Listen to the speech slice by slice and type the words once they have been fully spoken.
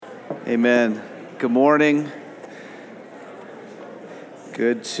Amen. Good morning.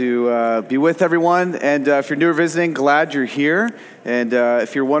 Good to be with everyone. And if you're new or visiting, glad you're here. And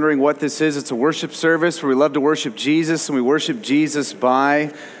if you're wondering what this is, it's a worship service where we love to worship Jesus, and we worship Jesus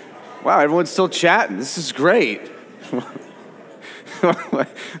by, wow, everyone's still chatting. This is great.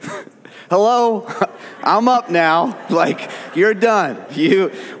 Hello, I'm up now. Like, you're done.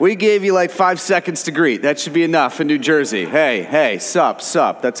 We gave you like 5 seconds to greet. That should be enough in New Jersey. Hey,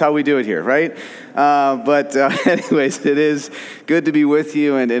 sup. That's how we do it here, right? But anyways, it is good to be with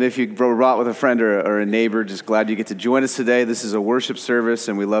you. And if you brought with a friend or a neighbor, just glad you get to join us today. This is a worship service,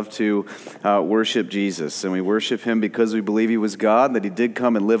 and we love to worship Jesus. And we worship him because we believe he was God, that he did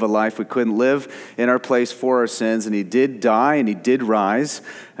come and live a life we couldn't live in our place for our sins. And he did die, and he did rise,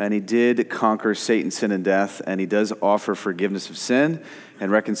 and he did conquer Satan, sin, and death. And he does offer forgiveness of sin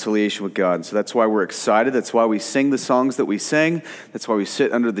and reconciliation with God. So that's why we're excited. That's why we sing the songs that we sing. That's why we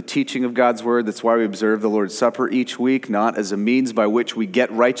sit under the teaching of God's word. That's why we observe the Lord's Supper each week, not as a means by which we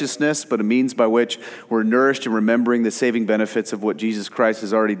get righteousness, but a means by which we're nourished in remembering the saving benefits of what Jesus Christ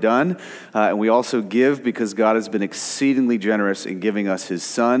has already done. And we also give because God has been exceedingly generous in giving us his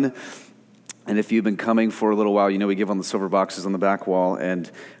Son. And if you've been coming for a little while, you know we give on the silver boxes on the back wall, and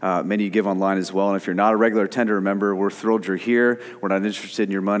many of you give online as well. And if you're not a regular attender, remember, we're thrilled you're here. We're not interested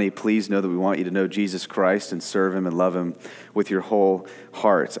in your money. Please know that we want you to know Jesus Christ and serve him and love him with your whole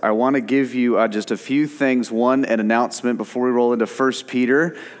heart. I want to give you just a few things. One, an announcement before we roll into 1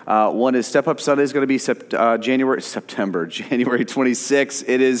 Peter. One is Step Up Sunday is going to be January 26th.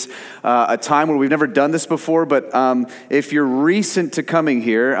 It is a time where we've never done this before, but if you're recent to coming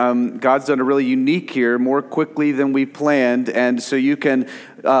here, God's done a really unique year more quickly than we planned, and so you can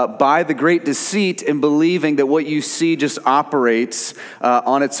buy the great deceit in believing that what you see just operates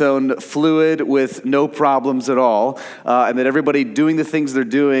on its own fluid with no problems at all, and that everybody doing the things they're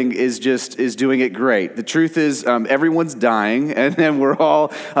doing is doing it great. The truth is everyone's dying, and then we're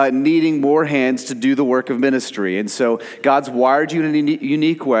all needing more hands to do the work of ministry. And so God's wired you in a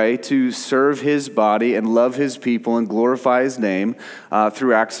unique way to serve his body and love his people and glorify his name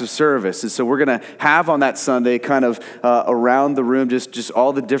through acts of service. And so we're going to have on that Sunday kind of around the room just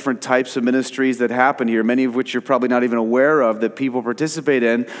all the different types of ministries that happen here, many of which you're probably not even aware of, that people participate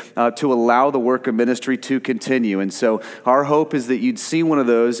in to allow the work of ministry to continue. And so our hope is that you'd see one of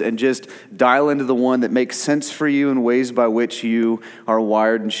those and just dial into the one that makes sense for you in ways by which you are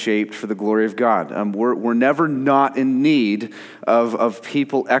wired and shaped for the glory of God. We're never not in need of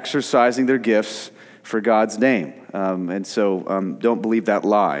people exercising their gifts for God's name. And so don't believe that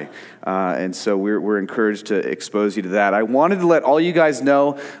lie. And so we're encouraged to expose you to that. I wanted to let all you guys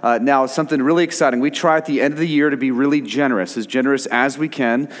know now something really exciting. We try at the end of the year to be really generous as we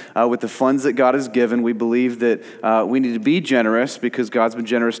can with the funds that God has given. We believe that we need to be generous because God's been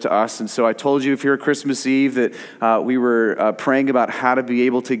generous to us. And so I told you if you're at Christmas Eve that we were praying about how to be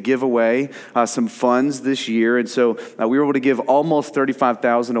able to give away some funds this year. And so we were able to give almost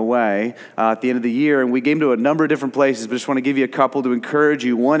 $35,000 away at the end of the year. And we gave them to a number of different places, but just want to give you a couple to encourage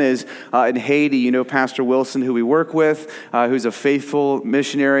you. One is in Haiti. You know Pastor Wilson, who we work with, who's a faithful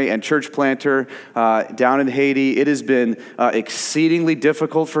missionary and church planter down in Haiti. It has been exceedingly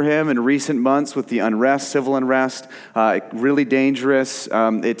difficult for him in recent months with the unrest, civil unrest, really dangerous.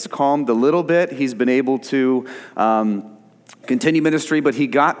 It's calmed a little bit. He's been able to continue ministry, but he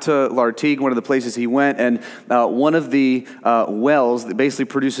got to Lartigue, one of the places he went, and one of the wells that basically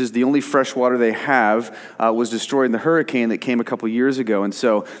produces the only fresh water they have was destroyed in the hurricane that came a couple years ago, and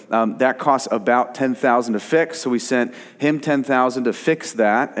so that costs about $10,000 to fix. So we sent him $10,000 to fix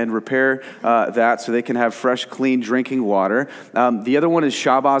that and repair that so they can have fresh, clean drinking water. The other one is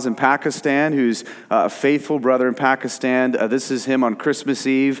Shahbaz in Pakistan, who's a faithful brother in Pakistan. This is him on Christmas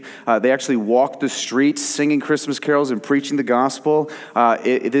Eve. They actually walked the streets singing Christmas carols and preaching the gospel.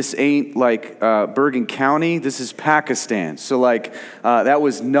 This ain't like Bergen County. This is Pakistan. So that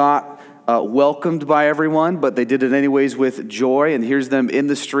was not welcomed by everyone, but they did it anyways with joy. And here's them in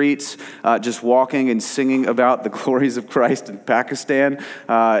the streets, just walking and singing about the glories of Christ in Pakistan.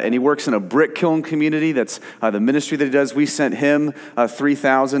 And he works in a brick kiln community. That's the ministry that he does. We sent him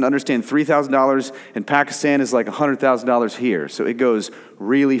 $3,000. Understand, $3,000 in Pakistan is like $100,000 here. So it goes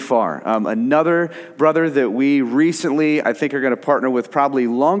really far. Another brother that we recently, I think, are going to partner with probably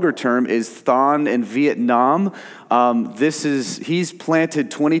longer term is Thon in Vietnam. He's planted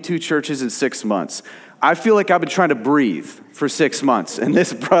 22 churches in 6 months. I feel like I've been trying to breathe for 6 months, and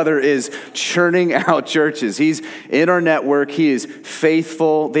this brother is churning out churches. He's in our network. He is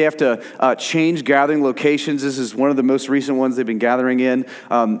faithful. They have to change gathering locations. This is one of the most recent ones they've been gathering in.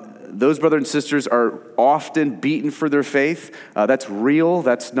 Those brothers and sisters are often beaten for their faith. That's real.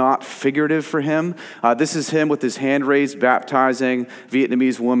 That's not figurative for him. This is him with his hand raised, baptizing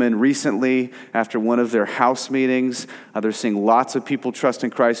Vietnamese woman recently after one of their house meetings. They're seeing lots of people trust in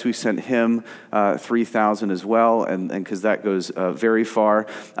Christ. We sent him 3,000 as well, and because that goes very far.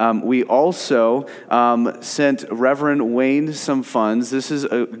 We also sent Reverend Wayne some funds. This is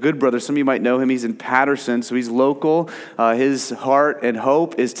a good brother. Some of you might know him. He's in Patterson, so he's local. His heart and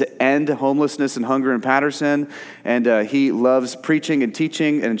hope is to end homelessness and hunger in Patterson, and he loves preaching and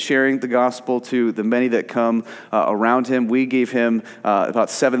teaching and sharing the gospel to the many that come around him. We gave him about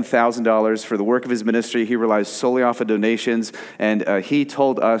 $7,000 for the work of his ministry. He relies solely off of donations, and he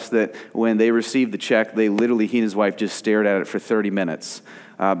told us that when they received the check, he and his wife just stared at it for 30 minutes.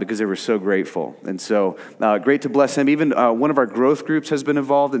 Because they were so grateful. And so great to bless him. Even one of our growth groups has been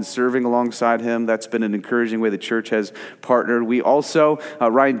involved in serving alongside him. That's been an encouraging way the church has partnered. We also,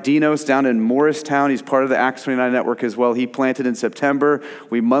 Ryan Dinos down in Morristown, he's part of the Acts 29 network as well. He planted in September.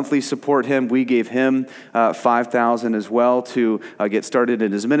 We monthly support him. We gave him $5,000 as well to get started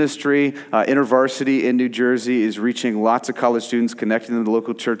in his ministry. InterVarsity in New Jersey is reaching lots of college students, connecting them to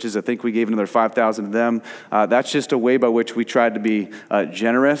local churches. I think we gave another $5,000 to them. That's just a way by which we tried to be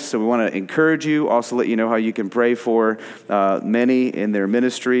generous. So we want to encourage you, also let you know how you can pray for many in their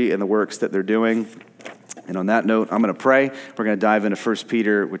ministry and the works that they're doing. And on that note, I'm going to pray. We're going to dive into 1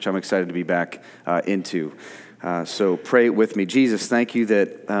 Peter, which I'm excited to be back into. So pray with me. Jesus, thank you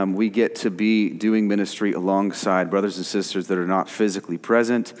that we get to be doing ministry alongside brothers and sisters that are not physically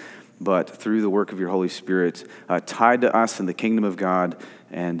present, but through the work of your Holy Spirit, tied to us in the kingdom of God,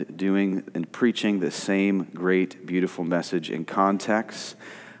 and doing and preaching the same great, beautiful message in contexts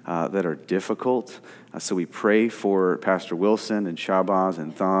that are difficult. So we pray for Pastor Wilson and Shabazz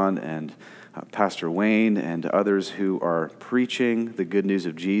and Thon and Pastor Wayne and others who are preaching the good news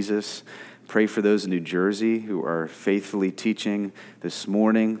of Jesus. Pray for those in New Jersey who are faithfully teaching this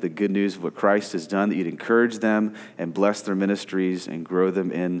morning the good news of what Christ has done, that you'd encourage them and bless their ministries and grow them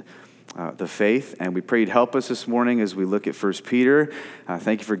in the faith. And we pray you'd help us this morning as we look at 1 Peter.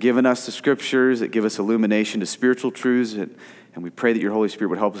 Thank you for giving us the scriptures that give us illumination to spiritual truths. And we pray that your Holy Spirit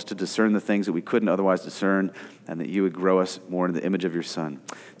would help us to discern the things that we couldn't otherwise discern, and that you would grow us more into the image of your Son.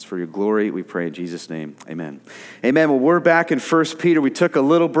 It's for your glory, we pray in Jesus' name. Amen. Amen. Well, we're back in 1 Peter. We took a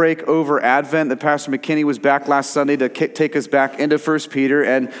little break over Advent. That Pastor McKinney was back last Sunday to take us back into 1 Peter.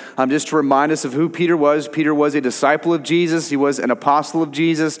 And just to remind us of who Peter was a disciple of Jesus. He was an apostle of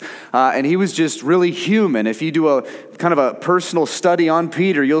Jesus. And he was just really human. If you do a kind of a personal study on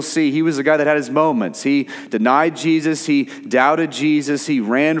Peter, you'll see he was a guy that had his moments. He denied Jesus. He doubted Jesus. He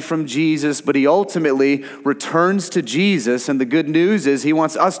ran from Jesus. But he ultimately returns to Jesus. And the good news is he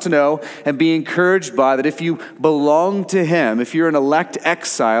wants us to know and be encouraged by that if you belong to him, if you're an elect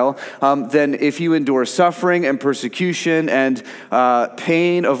exile, then if you endure suffering and persecution and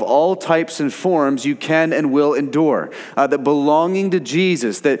pain of all types and forms, you can and will endure. That belonging to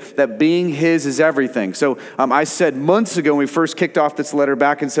Jesus, that being his is everything. So I said months ago when we first kicked off this letter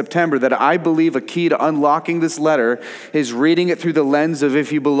back in September that I believe a key to unlocking this letter is reading it through the lens of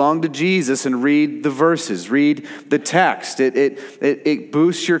if you belong to Jesus and read the verses, read the text. It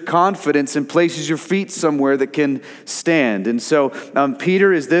boosts your confidence and places your feet somewhere that can stand. And so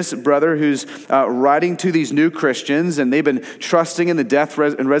Peter is this brother who's writing to these new Christians, and they've been trusting in the death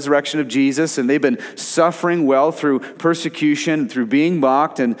and resurrection of Jesus, and they've been suffering well through persecution, through being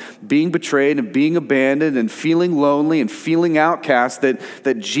mocked and being betrayed and being abandoned and feeling lonely and feeling outcast,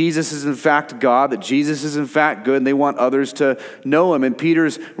 that Jesus is in fact God, that Jesus is in fact good, and they want others to know him. And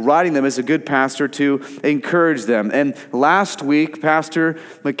Peter's writing them as a good pastor to encourage them. And last week, Pastor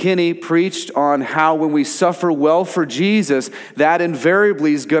McKinney preached on how when we suffer well for Jesus, that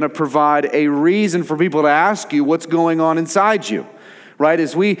invariably is going to provide a reason for people to ask you what's going on inside you. Right?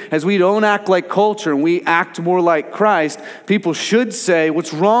 As we don't act like culture and we act more like Christ, people should say,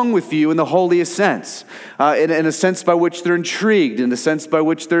 what's wrong with you in the holiest sense? In a sense by which they're intrigued, in a sense by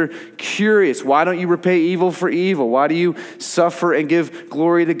which they're curious. Why don't you repay evil for evil? Why do you suffer and give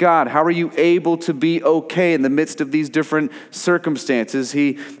glory to God? How are you able to be okay in the midst of these different circumstances?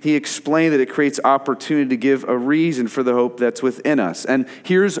 He explained that it creates opportunity to give a reason for the hope that's within us. And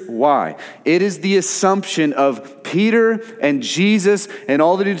here's why. It is the assumption of Peter and Jesus and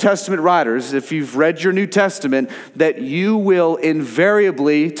all the New Testament writers, if you've read your New Testament, that you will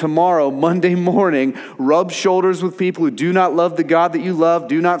invariably tomorrow, Monday morning, rub shoulders with people who do not love the God that you love,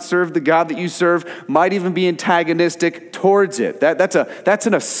 do not serve the God that you serve, might even be antagonistic towards it. That's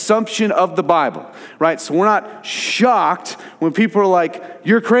an assumption of the Bible, right? So we're not shocked when people are like,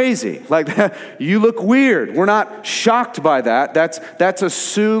 you're crazy, like you look weird. We're not shocked by that. That's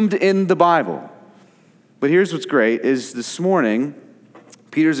assumed in the Bible. But here's what's great is this morning,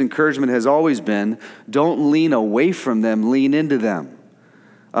 Peter's encouragement has always been, don't lean away from them, lean into them.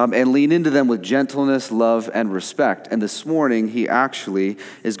 And lean into them with gentleness, love, and respect. And this morning, he actually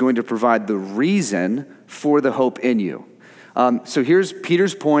is going to provide the reason for the hope in you. So here's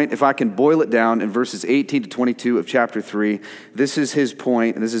Peter's point, if I can boil it down in verses 18 to 22 of chapter 3. This is his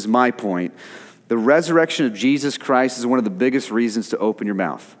point, and this is my point. The resurrection of Jesus Christ is one of the biggest reasons to open your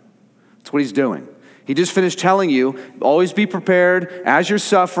mouth. That's what he's doing. He just finished telling you, always be prepared as you're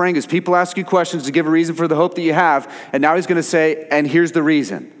suffering, as people ask you questions to give a reason for the hope that you have. And now he's going to say, and here's the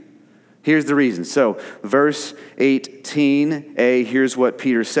reason. Here's the reason. So verse 18a, here's what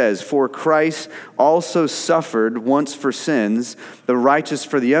Peter says. For Christ also suffered once for sins, the righteous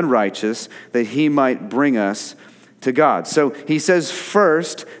for the unrighteous, that he might bring us to God. So he says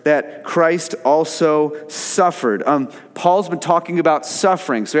first that Christ also suffered. Paul's been talking about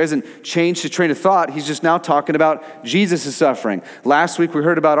suffering, so he hasn't changed his train of thought. He's just now talking about Jesus' suffering. Last week we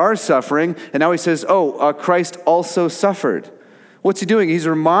heard about our suffering, and now he says, Christ also suffered. What's he doing? He's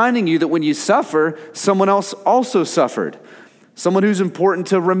reminding you that when you suffer, someone else also suffered. Someone who's important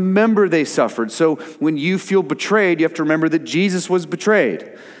to remember they suffered. So when you feel betrayed, you have to remember that Jesus was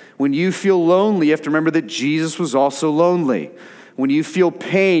betrayed. When you feel lonely, you have to remember that Jesus was also lonely. When you feel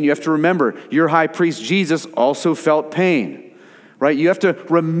pain, you have to remember your high priest Jesus also felt pain, right? You have to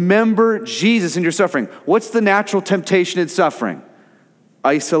remember Jesus in your suffering. What's the natural temptation in suffering?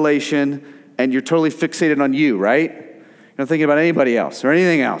 Isolation, and you're totally fixated on you, right? You're not thinking about anybody else or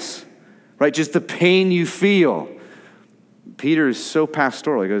anything else, right? Just the pain you feel. Peter is so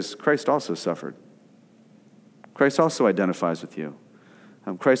pastoral. He goes, Christ also suffered. Christ also identifies with you.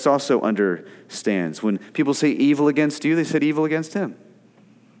 Christ also understands. When people say evil against you, they said evil against him.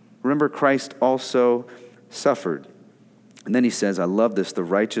 Remember, Christ also suffered. And then he says, I love this, the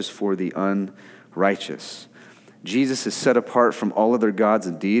righteous for the unrighteous. Jesus is set apart from all other gods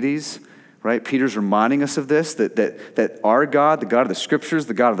and deities, right? Peter's reminding us of this, that our God, the God of the Scriptures,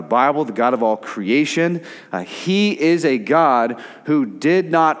 the God of the Bible, the God of all creation, he is a God who did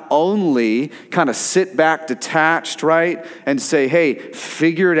not only kind of sit back detached, right, and say, hey,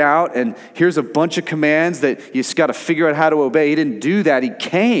 figure it out, and here's a bunch of commands that you just got to figure out how to obey. He didn't do that. He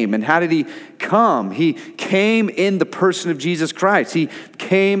came. And how did he come? He came in the person of Jesus Christ. He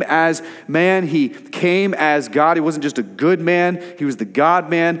came as man. He came as God. He wasn't just a good man. He was the God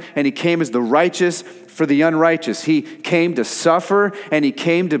man, and he came as the righteous for the unrighteous. He came to suffer, and he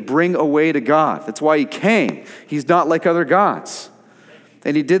came to bring a way to God. That's why he came. He's not like other gods.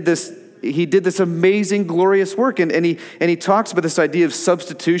 And he did this amazing, glorious work. And he talks about this idea of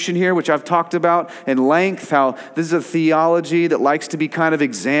substitution here, which I've talked about in length, how this is a theology that likes to be kind of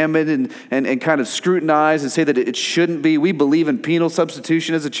examined and kind of scrutinized and say that it shouldn't be. We believe in penal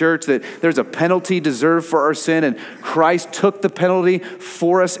substitution as a church, that there's a penalty deserved for our sin, and Christ took the penalty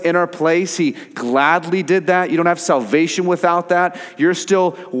for us in our place. He gladly did that. You don't have salvation without that. You're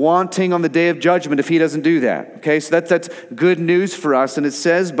still wanting on the day of judgment if he doesn't do that. Okay, so that's good news for us. And it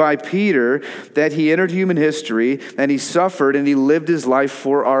says by Peter that he entered human history and he suffered and he lived his life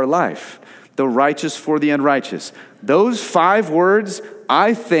for our life. The righteous for the unrighteous. Those 5 words,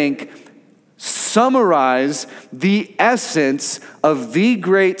 I think, summarize the essence of the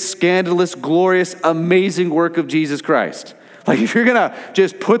great, scandalous, glorious, amazing work of Jesus Christ. Like if you're going to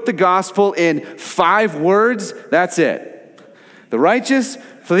just put the gospel in 5 words, that's it. The righteous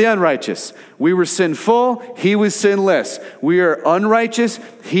for the unrighteous. We were sinful, he was sinless. We are unrighteous,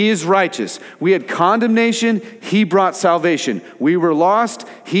 he is righteous. We had condemnation, he brought salvation. We were lost,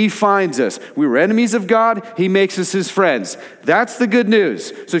 he finds us. We were enemies of God, he makes us his friends. That's the good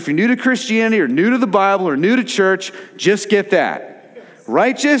news. So if you're new to Christianity or new to the Bible or new to church, just get that.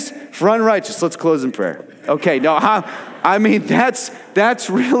 Righteous for unrighteous. Let's close in prayer. Okay, no, I mean, that's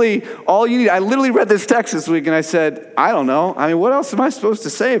really all you need. I literally read this text this week and I said, I don't know. I mean, what else am I supposed to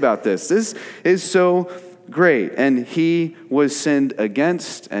say about this? This is so great. And he was sinned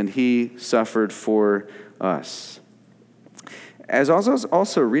against and he suffered for us. As I was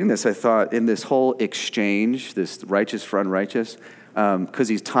also reading this, I thought in this whole exchange, this righteous for unrighteous, because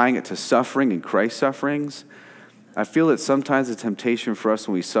he's tying it to suffering and Christ's sufferings, I feel that sometimes the temptation for us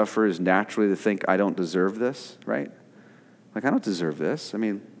when we suffer is naturally to think, I don't deserve this, right? Like, I don't deserve this. I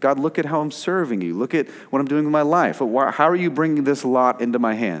mean, God, look at how I'm serving you. Look at what I'm doing with my life. How are you bringing this lot into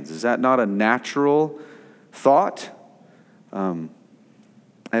my hands? Is that not a natural thought? And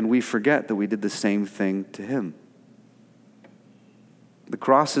we forget that we did the same thing to him. The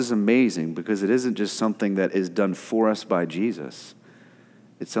cross is amazing because it isn't just something that is done for us by Jesus.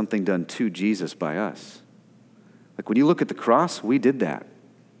 It's something done to Jesus by us. Like, when you look at the cross, we did that.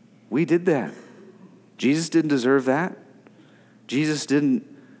 We did that. Jesus didn't deserve that. Jesus didn't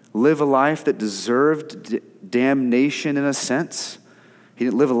live a life that deserved damnation in a sense. He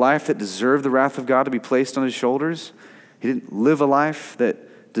didn't live a life that deserved the wrath of God to be placed on his shoulders. He didn't live a life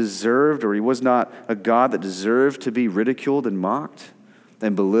that deserved, or he was not a God that deserved to be ridiculed and mocked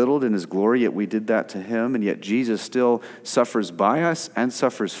and belittled in his glory, yet we did that to him, and yet Jesus still suffers by us and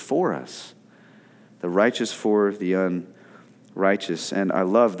suffers for us. The righteous for the unrighteous. And I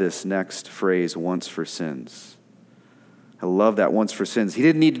love this next phrase, once for sins. I love that, once for sins. He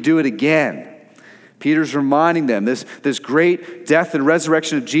didn't need to do it again. Peter's reminding them, this great death and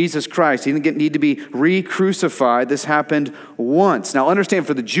resurrection of Jesus Christ, he didn't need to be re-crucified. This happened once. Now understand,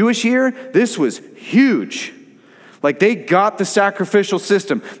 for the Jewish ear, this was huge. Like, they got the sacrificial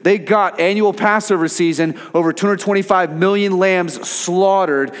system. They got annual Passover season, over 225 million lambs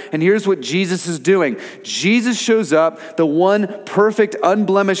slaughtered. And here's what Jesus is doing. Jesus shows up, the one perfect,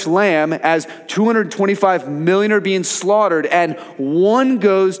 unblemished lamb, as 225 million are being slaughtered, and one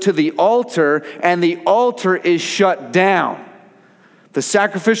goes to the altar, and the altar is shut down. The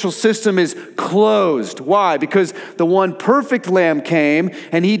sacrificial system is closed. Why? Because the one perfect lamb came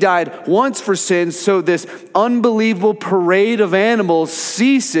and he died once for sins, so this unbelievable parade of animals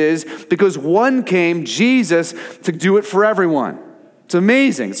ceases because one came, Jesus, to do it for everyone. It's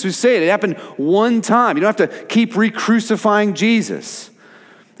amazing. So we say it happened one time. You don't have to keep re-crucifying Jesus.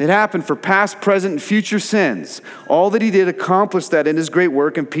 It happened for past, present, and future sins. All that he did accomplished that in his great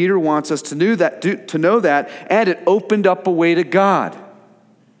work, and Peter wants us to know that, and it opened up a way to God.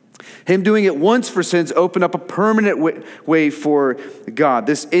 Him doing it once for sins opened up a permanent way for God.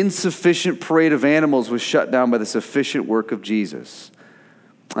 This insufficient parade of animals was shut down by the sufficient work of Jesus.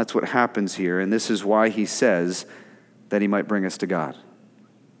 That's what happens here, and this is why he says that he might bring us to God.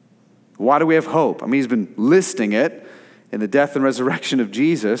 Why do we have hope? I mean, he's been listing it in the death and resurrection of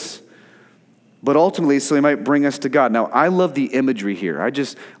Jesus, but ultimately so he might bring us to God. Now, I love the imagery here.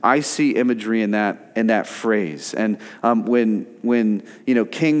 I see imagery in that phrase. And when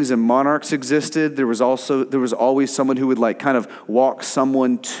kings and monarchs existed, there was always someone who would kind of walk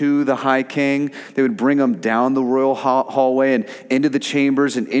someone to the high king. They would bring them down the royal hallway and into the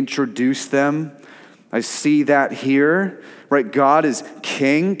chambers and introduce them. I see that here, right? God is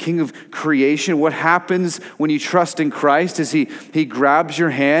king of creation. What happens when you trust in Christ is he grabs your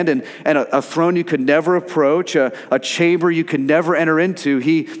hand, and a throne you could never approach, a chamber you could never enter into.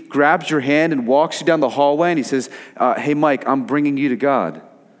 He grabs your hand and walks you down the hallway, and he says, hey, Mike, I'm bringing you to God.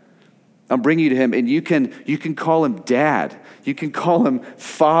 I'm bringing you to him, and you can call him Dad. You can call him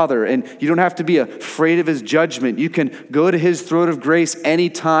Father, and you don't have to be afraid of his judgment. You can go to his throne of grace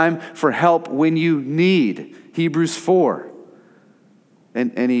anytime for help when you need. Hebrews 4.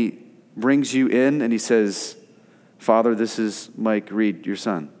 And he brings you in, and he says, Father, this is Mike Reed, your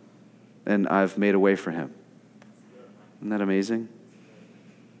son, and I've made a way for him. Isn't that amazing?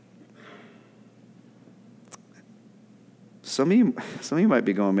 Some of you might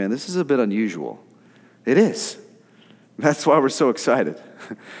be going, man, this is a bit unusual. It is. That's why we're so excited,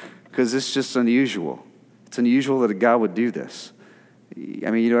 because it's just unusual. It's unusual that a God would do this. I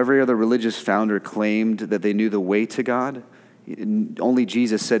mean, every other religious founder claimed that they knew the way to God. Only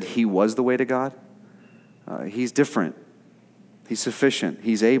Jesus said he was the way to God. He's different. He's sufficient.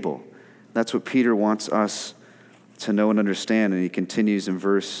 He's able. That's what Peter wants us to know and understand. And he continues in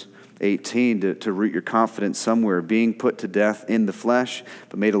verse 18 to root your confidence somewhere, being put to death in the flesh,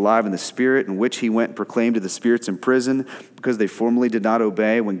 but made alive in the spirit, in which he went and proclaimed to the spirits in prison, because they formerly did not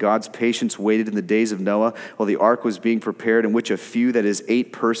obey, when God's patience waited in the days of Noah, while the ark was being prepared, in which a few, that is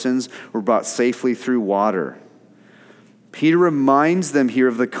 8 persons, were brought safely through water. Peter reminds them here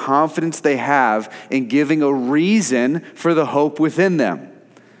of the confidence they have in giving a reason for the hope within them.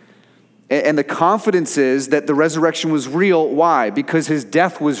 And the confidence is that the resurrection was real. Why? Because his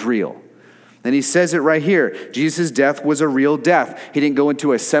death was real. And he says it right here. Jesus' death was a real death. He didn't go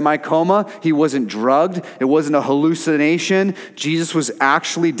into a semi-coma. He wasn't drugged. It wasn't a hallucination. Jesus was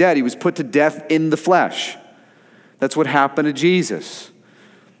actually dead. He was put to death in the flesh. That's what happened to Jesus.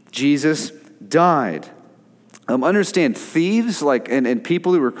 Jesus died. Understand, thieves and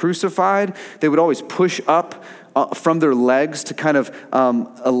people who were crucified, they would always push up from their legs to kind of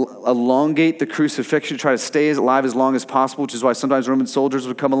elongate the crucifixion, try to stay alive as long as possible, which is why sometimes Roman soldiers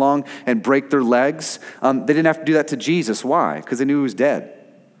would come along and break their legs. They didn't have to do that to Jesus. Why? Because they knew he was dead.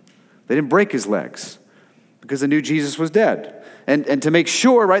 They didn't break his legs because they knew Jesus was dead. And to make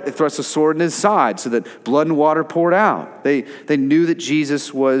sure, right, they thrust a sword in his side so that blood and water poured out. They knew that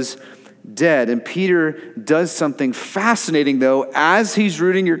Jesus was dead. And Peter does something fascinating, though, as he's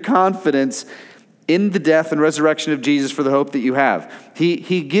rooting your confidence in the death and resurrection of Jesus for the hope that you have.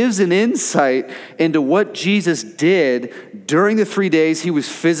 He gives an insight into what Jesus did during the 3 days he was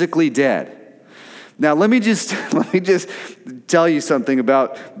physically dead. Now, let me just tell you something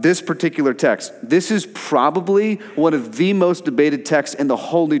about this particular text. This is probably one of the most debated texts in the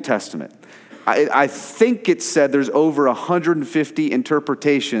whole New Testament. I think it said there's over 150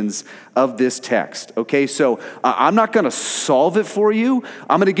 interpretations of this text, okay? So I'm not going to solve it for you.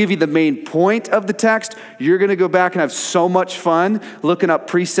 I'm going to give you the main point of the text. You're going to go back and have so much fun looking up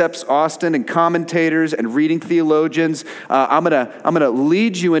Precepts Austin and commentators and reading theologians. I'm going to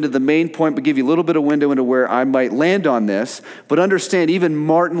lead you into the main point, but give you a little bit of window into where I might land on this. But understand, even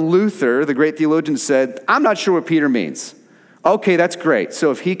Martin Luther, the great theologian, said, I'm not sure what Peter means. Okay, that's great.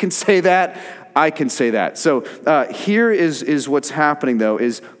 So if he can say that, I can say that. So here is what's happening, though,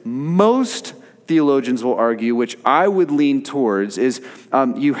 is most theologians will argue, which I would lean towards, is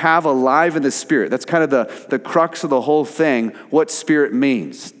you have alive in the Spirit. That's kind of the crux of the whole thing, what Spirit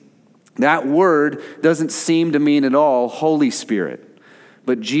means. That word doesn't seem to mean at all Holy Spirit,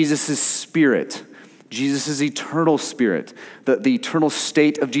 but Jesus' Spirit. Jesus' eternal spirit, the eternal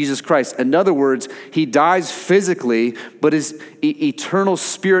state of Jesus Christ. In other words, he dies physically, but his eternal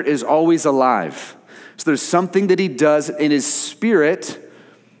spirit is always alive. So there's something that he does in his spirit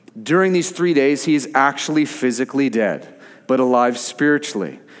during these 3 days. He is actually physically dead, but alive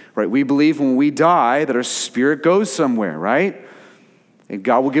spiritually, right? We believe when we die that our spirit goes somewhere, right? And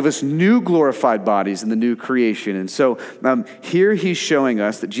God will give us new glorified bodies in the new creation. And so here he's showing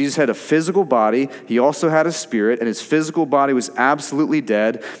us that Jesus had a physical body. He also had a spirit, and his physical body was absolutely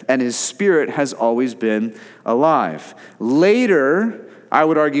dead, and his spirit has always been alive. Later, I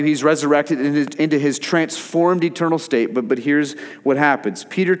would argue he's resurrected into his transformed eternal state. But here's what happens.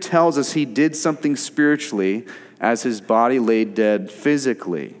 Peter tells us he did something spiritually as his body lay dead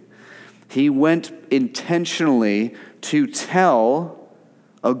physically. He went intentionally to tell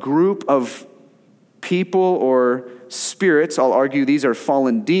a group of people or spirits. I'll argue these are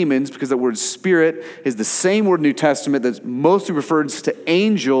fallen demons because the word spirit is the same word in the New Testament that mostly refers to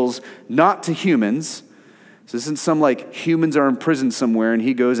angels, not to humans. So this isn't some like humans are imprisoned somewhere and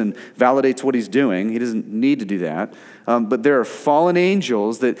he goes and validates what he's doing. He doesn't need to do that. But there are fallen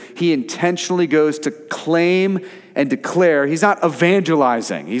angels that he intentionally goes to claim and declare. He's not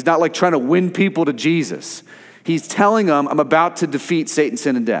evangelizing. He's not like trying to win people to Jesus. He's telling them, I'm about to defeat Satan,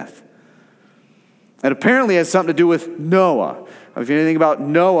 sin, and death. And apparently it has something to do with Noah. If you know anything about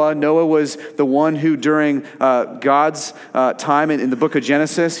Noah, Noah was the one who during God's time in the book of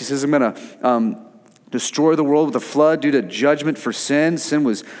Genesis, he says, I'm going to destroy the world with a flood due to judgment for sin. Sin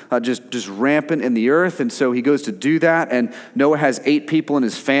was just rampant in the earth, and so he goes to do that, and Noah has 8 people in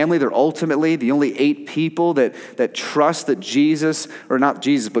his family. They're ultimately the only 8 people that trust that Jesus, or not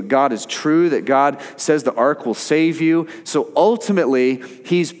Jesus, but God is true, that God says the ark will save you. So ultimately,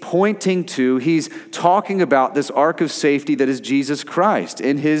 he's talking about this ark of safety that is Jesus Christ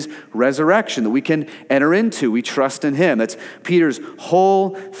in his resurrection that we can enter into. We trust in him. That's Peter's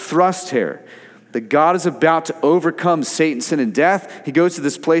whole thrust here. That God is about to overcome Satan, sin, and death. He goes to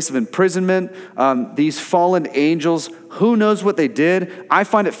this place of imprisonment. These fallen angels, who knows what they did? I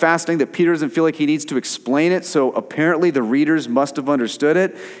find it fascinating that Peter doesn't feel like he needs to explain it, so apparently the readers must have understood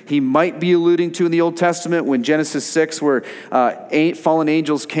it. He might be alluding to in the Old Testament when Genesis 6, where 8 fallen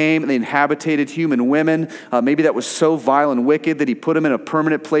angels came and they inhabited human women. Maybe that was so vile and wicked that he put them in a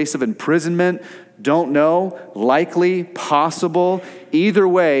permanent place of imprisonment. Don't know, likely, possible. Either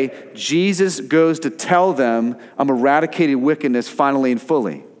way, Jesus goes to tell them, I'm eradicating wickedness finally and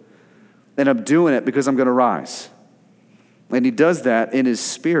fully. And I'm doing it because I'm going to rise. And he does that in his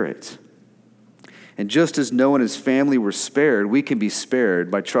spirit. And just as Noah and his family were spared, we can be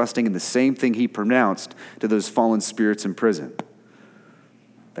spared by trusting in the same thing he pronounced to those fallen spirits in prison.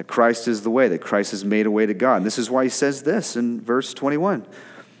 That Christ is the way, that Christ has made a way to God. And this is why he says this in verse 21.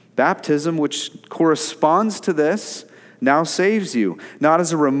 Baptism, which corresponds to this, now saves you, not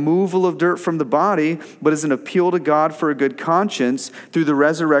as a removal of dirt from the body, but as an appeal to God for a good conscience through the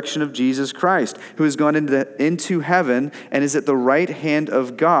resurrection of Jesus Christ, who has gone into heaven and is at the right hand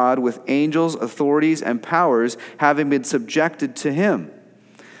of God with angels, authorities, and powers having been subjected to him.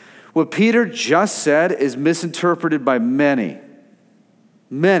 What Peter just said is misinterpreted by many.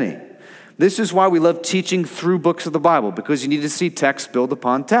 Many. This is why we love teaching through books of the Bible, because you need to see text build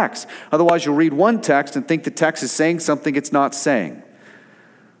upon text. Otherwise, you'll read one text and think the text is saying something it's not saying.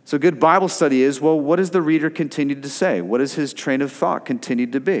 So good Bible study is, well, what does the reader continue to say? What does his train of thought continue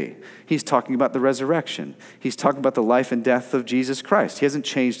to be? He's talking about the resurrection. He's talking about the life and death of Jesus Christ. He hasn't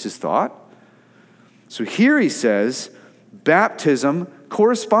changed his thought. So here he says, baptism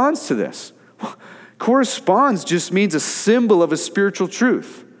corresponds to this. Corresponds just means a symbol of a spiritual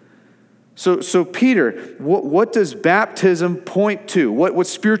truth. So Peter, what does baptism point to? What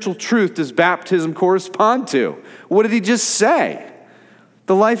spiritual truth does baptism correspond to? What did he just say?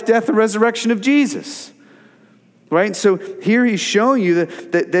 The life, death, and resurrection of Jesus. Right? So here he's showing you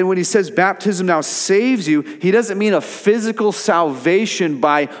that when he says baptism now saves you, he doesn't mean a physical salvation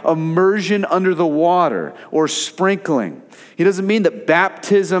by immersion under the water or sprinkling. He doesn't mean that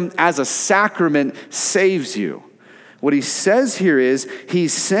baptism as a sacrament saves you. What he says here is,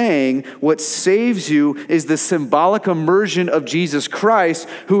 he's saying what saves you is the symbolic immersion of Jesus Christ,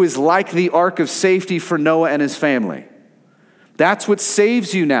 who is like the ark of safety for Noah and his family. That's what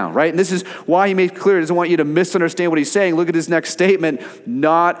saves you now, right? And this is why he made clear, he doesn't want you to misunderstand what he's saying. Look at his next statement,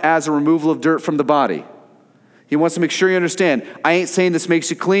 not as a removal of dirt from the body. He wants to make sure you understand, I ain't saying this makes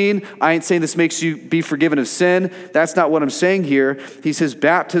you clean. I ain't saying this makes you be forgiven of sin. That's not what I'm saying here. He says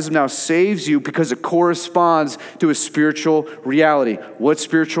baptism now saves you because it corresponds to a spiritual reality. What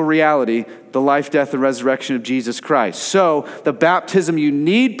spiritual reality? The life, death, and resurrection of Jesus Christ. So the baptism you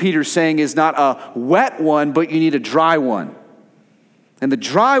need, Peter's saying, is not a wet one, but you need a dry one. And the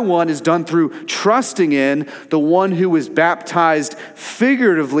dry one is done through trusting in the one who was baptized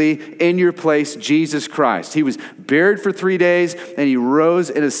figuratively in your place, Jesus Christ. He was buried for 3 days, and he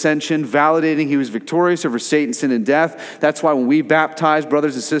rose in ascension, validating he was victorious over Satan, sin, and death. That's why when we baptize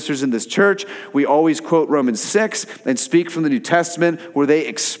brothers and sisters in this church, we always quote Romans 6 and speak from the New Testament, where they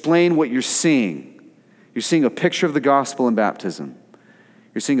explain what you're seeing. You're seeing a picture of the gospel in baptism.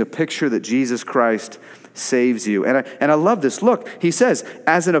 You're seeing a picture that Jesus Christ saves you. And I love this. Look, he says,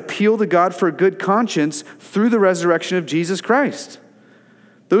 as an appeal to God for a good conscience through the resurrection of Jesus Christ.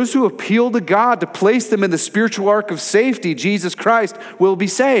 Those who appeal to God to place them in the spiritual ark of safety, Jesus Christ, will be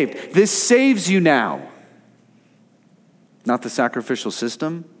saved. This saves you now. Not the sacrificial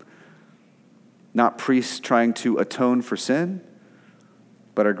system, not priests trying to atone for sin,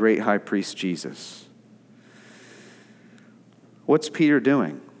 but our great high priest, Jesus. What's Peter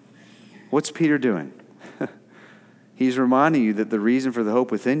doing? What's Peter doing? He's reminding you that the reason for the hope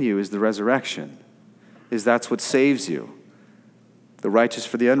within you is the resurrection, is that's what saves you. The righteous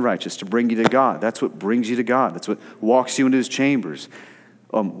for the unrighteous, to bring you to God. That's what brings you to God. That's what walks you into his chambers.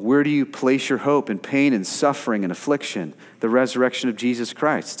 Where do you place your hope in pain and suffering and affliction? The resurrection of Jesus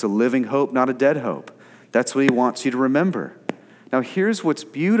Christ. It's a living hope, not a dead hope. That's what he wants you to remember. Now here's what's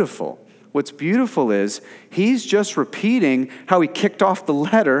beautiful. What's beautiful is he's just repeating how he kicked off the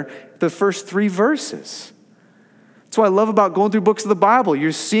letter, the first 3 verses. That's what I love about going through books of the Bible.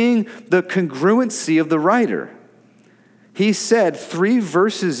 You're seeing the congruency of the writer. He said 3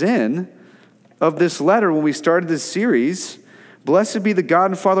 verses in of this letter when we started this series, blessed be the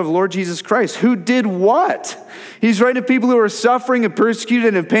God and Father of the Lord Jesus Christ, who did what? He's writing to people who are suffering and persecuted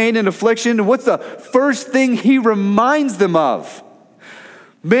and in pain and affliction. And what's the first thing he reminds them of?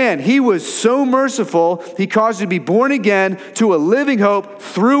 Man, he was so merciful, he caused you to be born again to a living hope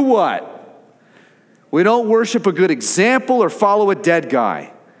through what? We don't worship a good example or follow a dead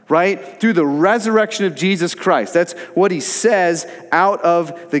guy, right? Through the resurrection of Jesus Christ. That's what he says out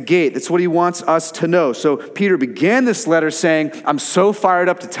of the gate. That's what he wants us to know. So Peter began this letter saying, I'm so fired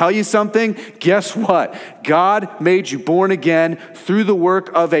up to tell you something. Guess what? God made you born again through the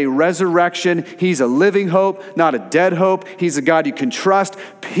work of a resurrection. He's a living hope, not a dead hope. He's a God you can trust.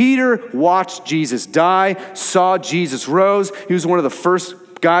 Peter watched Jesus die, saw Jesus rose. He was one of the first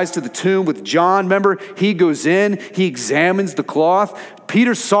guys to the tomb with John. Remember, he goes in, he examines the cloth.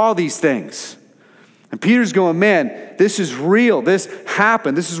 Peter saw these things. And Peter's going, man, this is real. This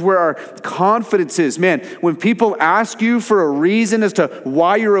happened. This is where our confidence is. Man, when people ask you for a reason as to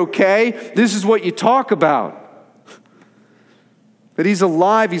why you're okay, this is what you talk about. That he's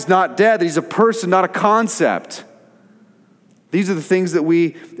alive, he's not dead, that he's a person, not a concept. These are the things that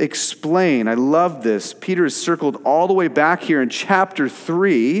we explain. I love this. Peter is circled all the way back here in chapter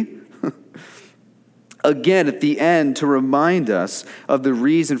 3, again at the end to remind us of the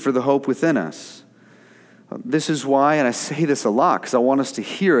reason for the hope within us. This is why, and I say this a lot because I want us to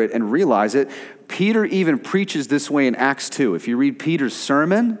hear it and realize it, Peter even preaches this way in Acts 2. If you read Peter's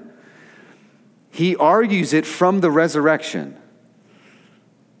sermon, he argues it from the resurrection.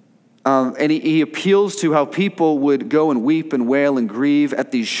 And he appeals to how people would go and weep and wail and grieve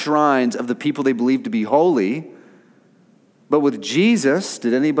at these shrines of the people they believed to be holy. But with Jesus,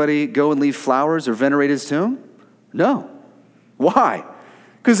 did anybody go and leave flowers or venerate his tomb? No. Why?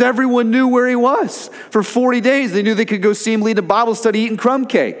 Because everyone knew where he was. For 40 days, they knew they could go see him lead a Bible study eating crumb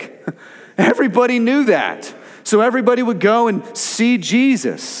cake. Everybody knew that. So everybody would go and see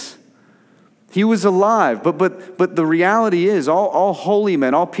Jesus. He was alive. But the reality is, all holy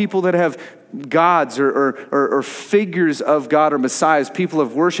men, all people that have gods or figures of God or messiahs people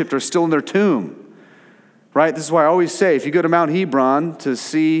have worshipped are still in their tomb. Right? This is why I always say, if you go to Mount Hebron to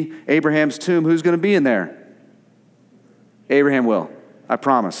see Abraham's tomb, who's going to be in there? Abraham will. I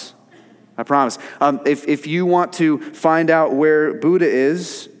promise. I promise. If you want to find out where Buddha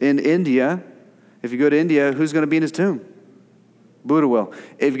is in India, if you go to India, who's going to be in his tomb? Buddha will.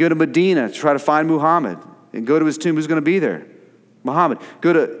 If you go to Medina to try to find Muhammad and go to his tomb, who's going to be there? Muhammad.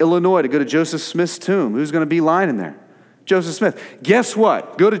 Go to Illinois to go to Joseph Smith's tomb. Who's going to be lying in there? Joseph Smith. Guess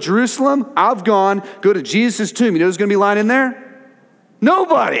what? Go to Jerusalem. I've gone. Go to Jesus' tomb. You know who's going to be lying in there?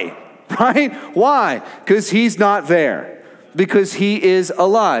 Nobody. Right? Why? Because he's not there. Because he is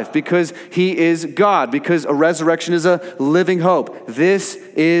alive. Because he is God. Because a resurrection is a living hope. This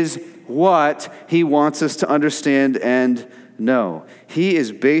is what he wants us to understand and know. He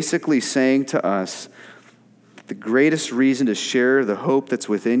is basically saying to us, the greatest reason to share the hope that's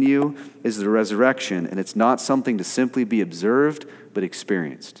within you is the resurrection, and it's not something to simply be observed, but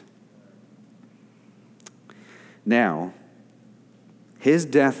experienced. Now, his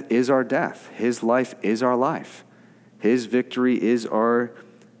death is our death. His life is our life. His victory is our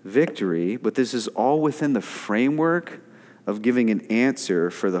victory, but this is all within the framework of giving an answer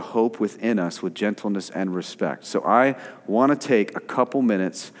for the hope within us with gentleness and respect. So I want to take a couple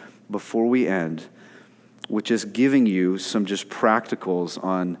minutes before we end with just giving you some just practicals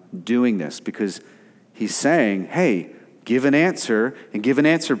on doing this, because he's saying, hey, give an answer, and give an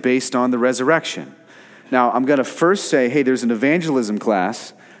answer based on the resurrection. Now, I'm going to first say, hey, there's an evangelism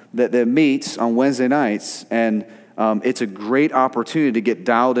class that meets on Wednesday nights, and it's a great opportunity to get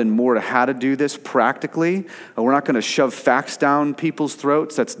dialed in more to how to do this practically. We're not going to shove facts down people's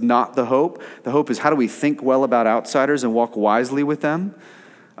throats. That's not the hope. The hope is, how do we think well about outsiders and walk wisely with them?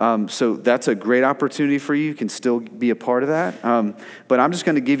 So that's a great opportunity for you. You can still be a part of that. But I'm just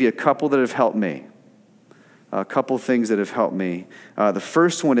going to give you a couple that have helped me. A couple things that have helped me. The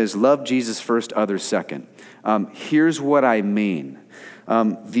first one is love Jesus first, others second. Here's what I mean.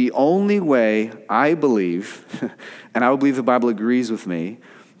 The only way I believe, and I believe the Bible agrees with me,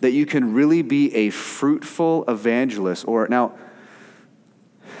 that you can really be a fruitful evangelist, now,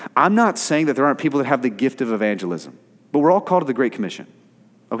 I'm not saying that there aren't people that have the gift of evangelism, but we're all called to the Great Commission.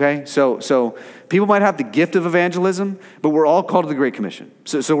 Okay, so people might have the gift of evangelism, but we're all called to the Great Commission.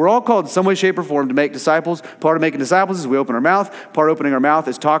 So we're all called in some way, shape, or form to make disciples. Part of making disciples is we open our mouth. Part of opening our mouth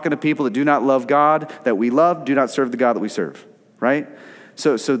is talking to people that do not love God that we love, do not serve the God that we serve, right?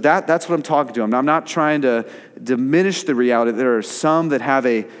 So that's what I'm talking to. I'm not trying to diminish the reality that there are some that have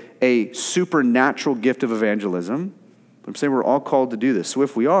a supernatural gift of evangelism. But I'm saying we're all called to do this. So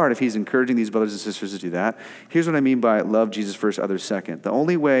if we are, and if he's encouraging these brothers and sisters to do that, here's what I mean by love Jesus first, others second. The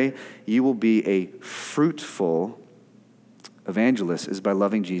only way you will be a fruitful evangelist is by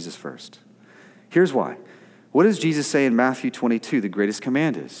loving Jesus first. Here's why. What does Jesus say in Matthew 22? The greatest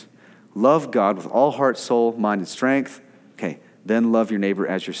command is, love God with all heart, soul, mind, and strength. Okay, then love your neighbor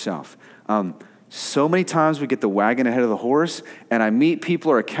as yourself. So many times we get the wagon ahead of the horse, and I meet people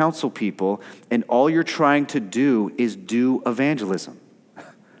or I counsel people, and all you're trying to do is do evangelism.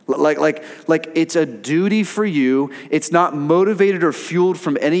 Like it's a duty for you. It's not motivated or fueled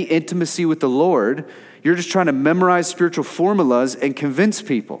from any intimacy with the Lord. You're just trying to memorize spiritual formulas and convince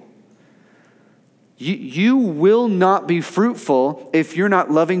people. You will not be fruitful if you're not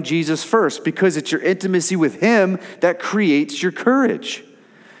loving Jesus first, because it's your intimacy with him that creates your courage.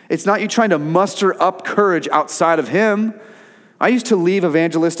 It's not you trying to muster up courage outside of him. I used to leave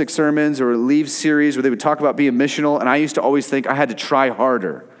evangelistic sermons or leave series where they would talk about being missional, and I used to always think I had to try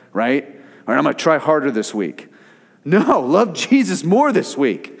harder, right? All right, I'm going to try harder this week. No, love Jesus more this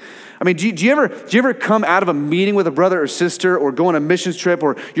week. I mean, do you ever come out of a meeting with a brother or sister or go on a missions trip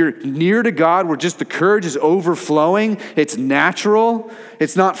or you're near to God where just the courage is overflowing? It's natural.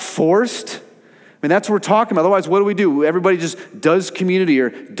 It's not forced. I mean, that's what we're talking about. Otherwise, what do? Everybody just does community or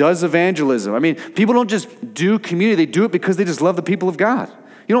does evangelism. I mean, people don't just do community. They do it because they just love the people of God.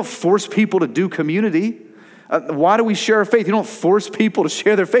 You don't force people to do community. Why do we share our faith? You don't force people to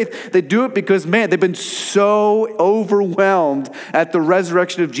share their faith. They do it because, man, they've been so overwhelmed at the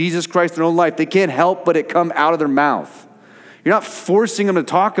resurrection of Jesus Christ in their own life. They can't help but it come out of their mouth. You're not forcing them to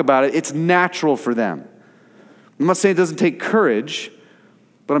talk about it. It's natural for them. I'm not saying it doesn't take courage,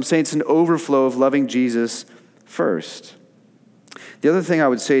 but I'm saying it's an overflow of loving Jesus first. The other thing I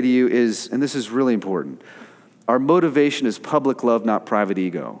would say to you is, and this is really important, our motivation is public love, not private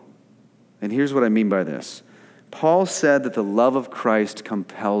ego. And here's what I mean by this. Paul said that the love of Christ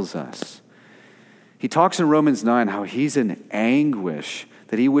compels us. He talks in Romans 9 how he's in anguish,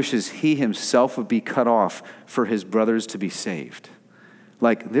 that he wishes he himself would be cut off for his brothers to be saved.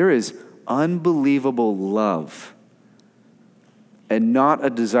 Like, there is unbelievable love and not a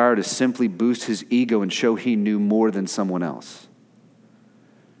desire to simply boost his ego and show he knew more than someone else.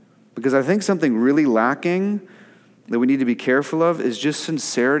 Because I think something really lacking that we need to be careful of is just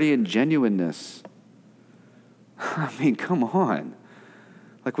sincerity and genuineness. I mean, come on.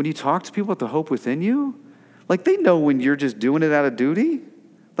 Like, when you talk to people about the hope within you, like, they know when you're just doing it out of duty.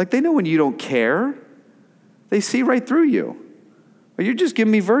 Like, they know when you don't care. They see right through you. Or you're just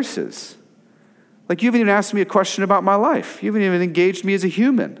giving me verses. Like, you haven't even asked me a question about my life. You haven't even engaged me as a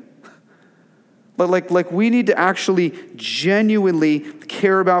human. But like we need to actually genuinely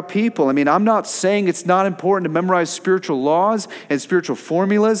care about people. I mean, I'm not saying it's not important to memorize spiritual laws and spiritual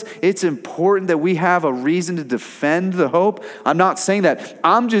formulas. It's important that we have a reason to defend the hope. I'm not saying that.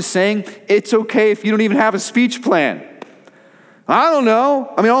 I'm just saying it's okay if you don't even have a speech plan. I don't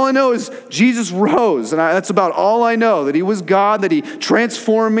know. I mean, all I know is Jesus rose, and that's about all I know, that he was God, that he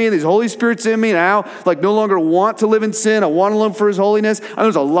transformed me, that his Holy Spirit's in me, and I no longer want to live in sin. I want to live for his holiness. I know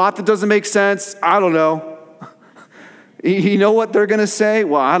there's a lot that doesn't make sense. I don't know. You know what they're going to say?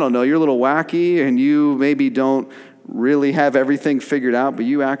 Well, I don't know. You're a little wacky, and you maybe don't really have everything figured out, but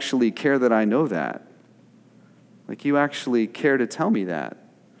you actually care that I know that. Like, you actually care to tell me that.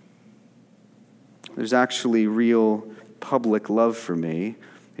 There's actually real public love for me,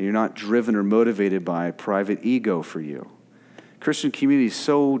 and you're not driven or motivated by private ego for you. Christian community is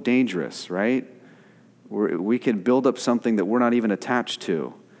so dangerous, right? We can build up something that we're not even attached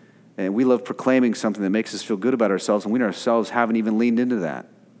to, and we love proclaiming something that makes us feel good about ourselves, and we ourselves haven't even leaned into that.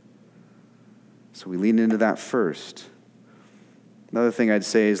 So we lean into that first. Another thing I'd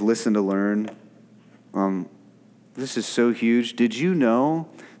say is listen to learn. This is so huge. Did you know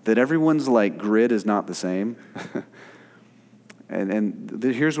that everyone's grid is not the same? And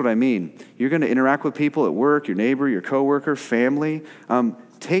here's what I mean. You're going to interact with people at work, your neighbor, your coworker, family.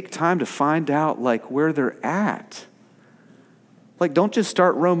 Take time to find out where they're at. Don't just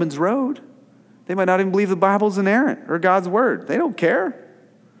start Romans Road. They might not even believe the Bible's inerrant or God's word. They don't care.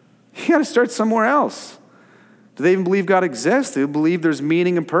 You got to start somewhere else. Do they even believe God exists? Do they believe there's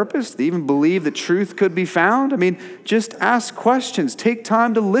meaning and purpose? Do they even believe that truth could be found? I mean, just ask questions. Take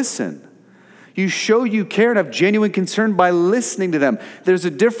time to listen. You show you care and have genuine concern by listening to them. There's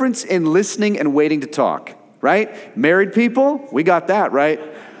a difference in listening and waiting to talk, right? Married people, we got that, right?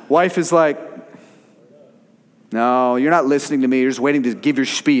 Wife is like, no, you're not listening to me. You're just waiting to give your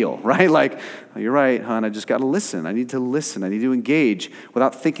spiel, right? Oh, you're right, hon. I just got to listen. I need to listen. I need to engage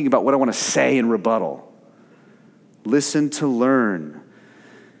without thinking about what I want to say in rebuttal. Listen to learn.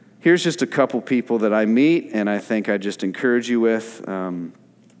 Here's just a couple people that I meet, and I think I just encourage you with.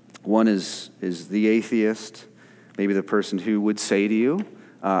 One is the atheist, maybe the person who would say to you,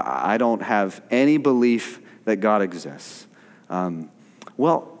 I don't have any belief that God exists.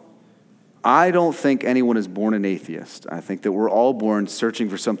 Well, I don't think anyone is born an atheist. I think that we're all born searching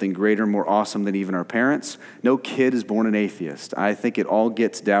for something greater, more awesome than even our parents. No kid is born an atheist. I think it all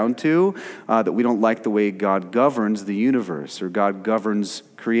gets down to that we don't like the way God governs the universe or God governs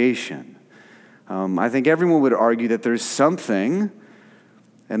creation. I think everyone would argue that there's something,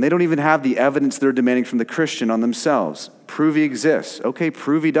 and they don't even have the evidence they're demanding from the Christian on themselves. Prove he exists. Okay,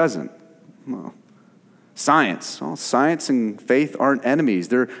 prove he doesn't. Well, science. Well, science and faith aren't enemies.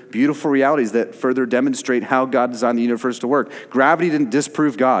 They're beautiful realities that further demonstrate how God designed the universe to work. Gravity didn't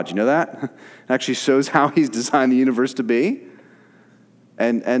disprove God. You know that? It actually shows how he's designed the universe to be.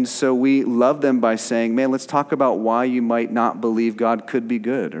 And so we love them by saying, man, let's talk about why you might not believe God could be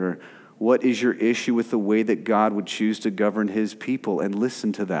good, or what is your issue with the way that God would choose to govern his people, and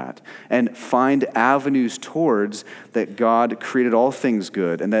listen to that. And find avenues towards that God created all things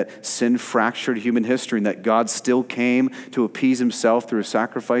good, and that sin fractured human history, and that God still came to appease himself through a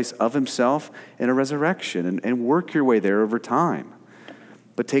sacrifice of himself and a resurrection, and work your way there over time.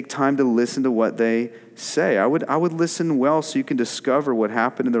 But take time to listen to what they say. I would listen well so you can discover what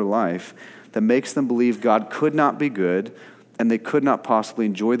happened in their life that makes them believe God could not be good, and they could not possibly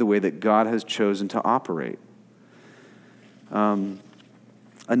enjoy the way that God has chosen to operate.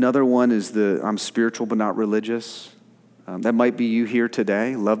 Another one is I'm spiritual but not religious. That might be you here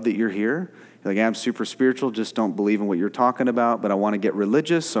today. Love that you're here. You're like, yeah, I'm super spiritual, just don't believe in what you're talking about, but I want to get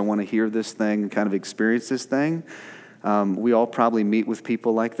religious, so I want to hear this thing and kind of experience this thing. We all probably meet with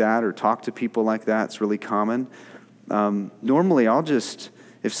people like that or talk to people like that. It's really common. Normally,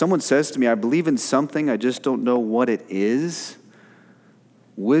 if someone says to me, I believe in something, I just don't know what it is,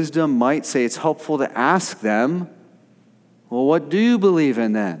 wisdom might say it's helpful to ask them, well, what do you believe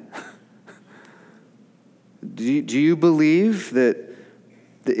in then? Do you believe that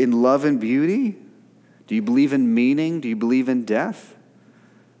in love and beauty? Do you believe in meaning? Do you believe in death?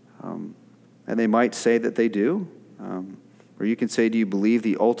 And they might say that they do. Or you can say, do you believe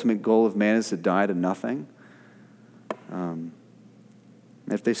the ultimate goal of man is to die to nothing?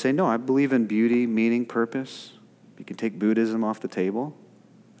 If they say, no, I believe in beauty, meaning, purpose, you can take Buddhism off the table.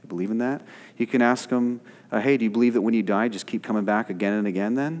 You believe in that? You can ask them, hey, do you believe that when you die, just keep coming back again and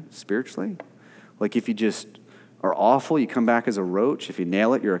again then, spiritually? Like if you just are awful, you come back as a roach. If you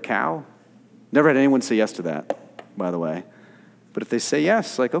nail it, you're a cow. Never had anyone say yes to that, by the way. But if they say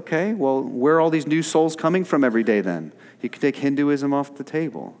yes, like, okay, well, where are all these new souls coming from every day then? You can take Hinduism off the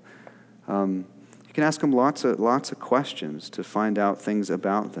table. You can ask them lots of questions to find out things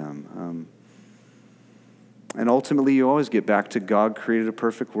about them. And ultimately, you always get back to God created a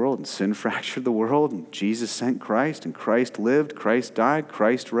perfect world, and sin fractured the world, and Jesus sent Christ, and Christ lived, Christ died,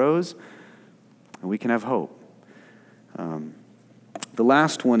 Christ rose, and we can have hope. The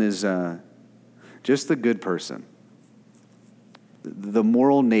last one is just the good person, the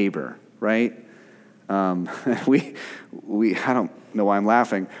moral neighbor, right? I don't know why I'm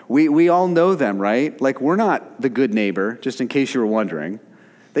laughing. We all know them, right? Like, we're not the good neighbor, just in case you were wondering.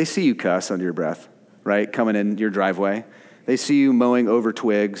 They see you cuss under your breath, right? Coming in your driveway. They see you mowing over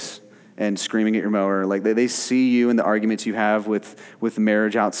twigs and screaming at your mower. Like, they see you in the arguments you have with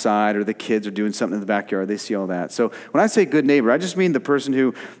marriage outside, or the kids are doing something in the backyard. They see all that. So when I say good neighbor, I just mean the person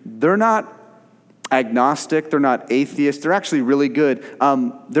who, they're not agnostic, they're not atheist, they're actually really good.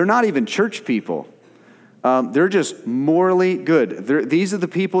 They're not even church people. They're just morally good. These are the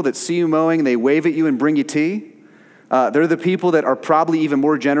people that see you mowing and they wave at you and bring you tea. They're the people that are probably even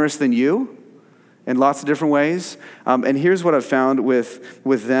more generous than you in lots of different ways. And here's what I've found with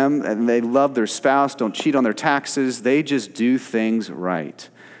them, and they love their spouse, don't cheat on their taxes, they just do things right.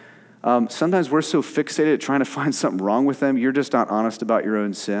 Sometimes we're so fixated at trying to find something wrong with them, you're just not honest about your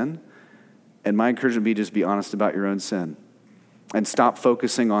own sin. And my encouragement would be just be honest about your own sin. And stop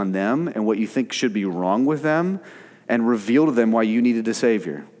focusing on them and what you think should be wrong with them, and reveal to them why you needed a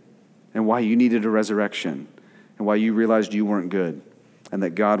Savior and why you needed a resurrection and why you realized you weren't good and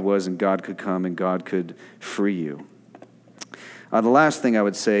that God was, and God could come and God could free you. The last thing I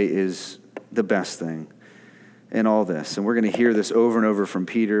would say is the best thing in all this, and we're going to hear this over and over from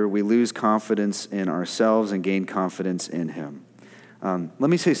Peter. We lose confidence in ourselves and gain confidence in him. Let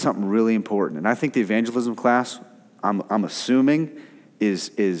me say something really important, and I think the evangelism class, I'm assuming,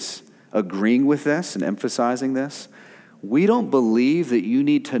 is agreeing with this and emphasizing this. We don't believe that you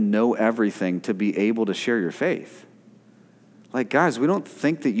need to know everything to be able to share your faith. Like, guys, we don't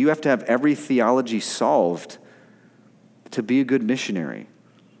think that you have to have every theology solved to be a good missionary,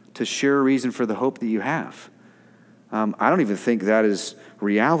 to share a reason for the hope that you have. I don't even think that is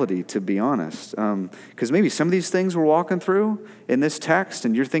reality, to be honest. Because maybe some of these things we're walking through in this text,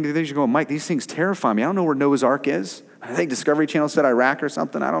 and you're thinking things, you're going, Mike, these things terrify me. I don't know where Noah's Ark is. I think Discovery Channel said Iraq or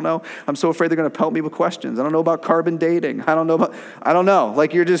something. I don't know. I'm so afraid they're going to pelt me with questions. I don't know about carbon dating. I don't know.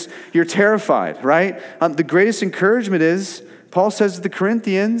 Like, you're terrified, right? The greatest encouragement is, Paul says to the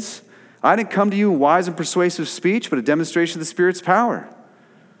Corinthians, I didn't come to you in wise and persuasive speech, but a demonstration of the Spirit's power.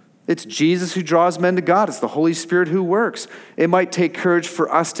 It's Jesus who draws men to God. It's the Holy Spirit who works. It might take courage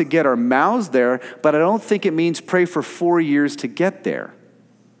for us to get our mouths there, but I don't think it means pray for 4 years to get there.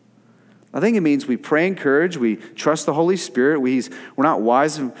 I think it means we pray in courage, we trust the Holy Spirit, we're not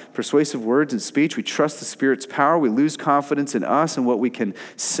wise in persuasive words and speech, we trust the Spirit's power, we lose confidence in us and what we can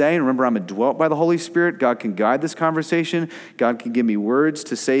say. And remember, I'm indwelt by the Holy Spirit. God can guide this conversation. God can give me words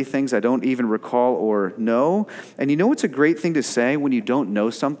to say things I don't even recall or know. And you know what's a great thing to say when you don't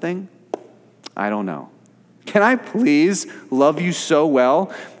know something? I don't know. Can I please love you so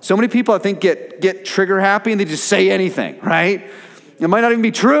well? So many people, I think, get trigger happy and they just say anything, right? It might not even be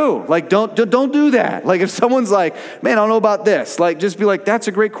true. Like, don't do that. Like, if someone's like, man, I don't know about this. Like, just be like, that's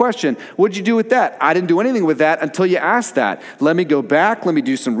a great question. What'd you do with that? I didn't do anything with that until you asked that. Let me go back. Let me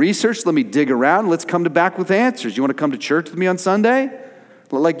do some research. Let me dig around. Let's come back with answers. You want to come to church with me on Sunday?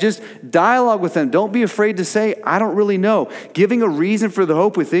 Like, just dialogue with them. Don't be afraid to say, I don't really know. Giving a reason for the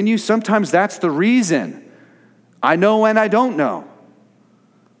hope within you, sometimes that's the reason. I know and I don't know.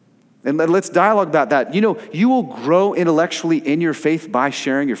 And let's dialogue about that. You know, you will grow intellectually in your faith by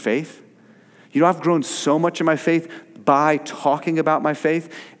sharing your faith. You know, I've grown so much in my faith by talking about my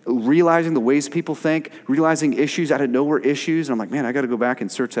faith, realizing the ways people think, realizing issues out of nowhere issues. And I'm like, man, I got to go back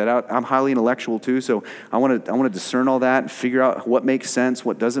and search that out. I'm highly intellectual too, so I want to discern all that and figure out what makes sense,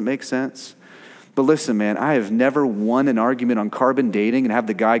 what doesn't make sense. But listen, man, I have never won an argument on carbon dating and have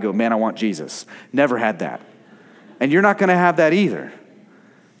the guy go, man, I want Jesus. Never had that. And you're not going to have that either.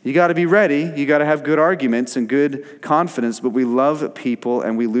 You got to be ready. You got to have good arguments and good confidence, but we love people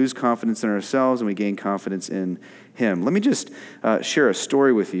and we lose confidence in ourselves and we gain confidence in Him. Let me just share a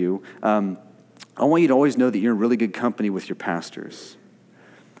story with you. I want you to always know that you're in really good company with your pastors.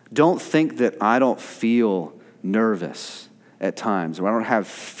 Don't think that I don't feel nervous at times, or I don't have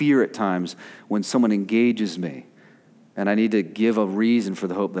fear at times when someone engages me and I need to give a reason for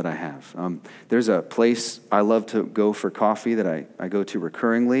the hope that I have. There's a place I love to go for coffee that I go to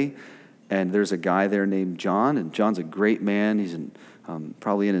recurringly, and there's a guy there named John, and John's a great man. He's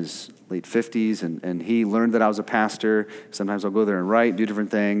probably in his late 50s, and he learned that I was a pastor. Sometimes I'll go there and write, do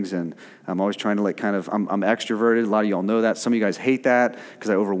different things, and I'm always trying to I'm extroverted. A lot of y'all know that. Some of you guys hate that because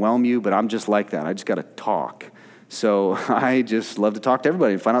I overwhelm you, but I'm just like that. I just got to talk. So I just love to talk to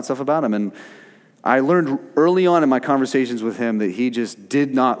everybody and find out stuff about them. And I learned early on in my conversations with him that he just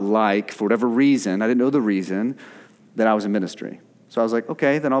did not like, for whatever reason, I didn't know the reason, that I was in ministry. So I was like,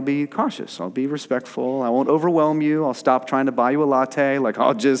 okay, then I'll be cautious. I'll be respectful. I won't overwhelm you. I'll stop trying to buy you a latte. Like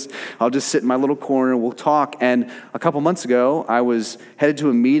I'll just sit in my little corner. We'll talk. And a couple months ago, I was headed to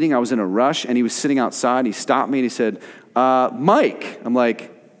a meeting. I was in a rush, and he was sitting outside. He stopped me, and he said, Mike. I'm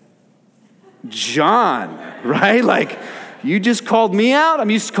like, John, right? Like, you just called me out? I'm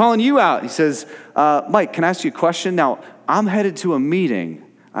used to calling you out. He says, Mike, can I ask you a question? Now, I'm headed to a meeting,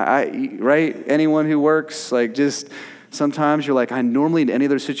 right? Anyone who works, like just sometimes you're like, I normally in any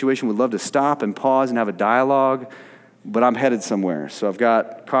other situation would love to stop and pause and have a dialogue, but I'm headed somewhere. So I've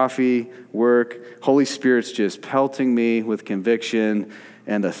got coffee, work, Holy Spirit's just pelting me with conviction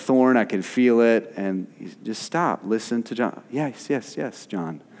and the thorn, I can feel it, and just stop, listen to John. Yes,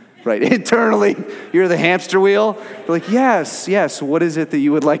 John. Right, internally, you're the hamster wheel. You're like, yes, what is it that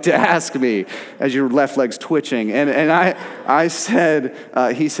you would like to ask me, as your left leg's twitching? And I said,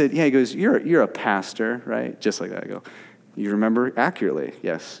 he said, yeah, he goes, you're a pastor, right? Just like that. I go, you remember accurately?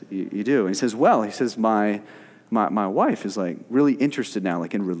 Yes, you do. And he says, my wife is like really interested now,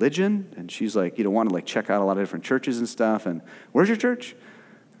 like in religion, and she's like, want to like check out a lot of different churches and stuff, and where's your church?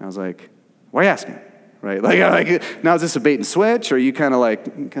 And I was like, why are you asking? Right, like now is this a bait and switch, or are you kind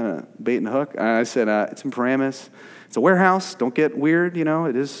of bait and hook? And I said, it's in Paramus. It's a warehouse. Don't get weird,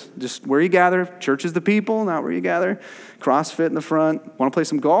 it is just where you gather. Church is the people, not where you gather. CrossFit in the front. Want to play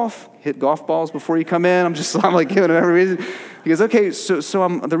some golf? Hit golf balls before you come in. I'm like giving it every reason. He goes, okay, so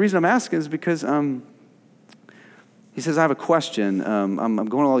the reason I'm asking is because he says, I have a question. I'm going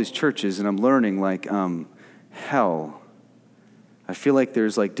to all these churches and I'm learning like hell. I feel like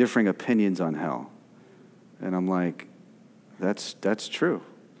there's like differing opinions on hell. And I'm like, that's true.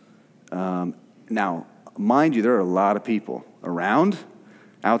 Now, mind you, there are a lot of people around,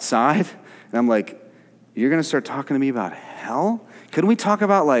 outside, and I'm like, you're going to start talking to me about hell? Couldn't we talk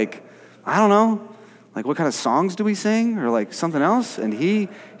about like, I don't know, like what kind of songs do we sing, or like something else? And he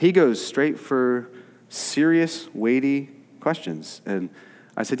goes straight for serious, weighty questions. And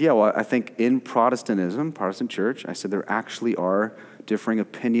I said, yeah, well, I think in Protestantism, Protestant church, I said there actually are differing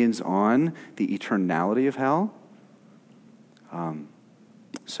opinions on the eternality of hell. And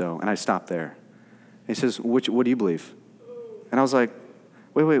I stopped there. And he says, what do you believe? And I was like,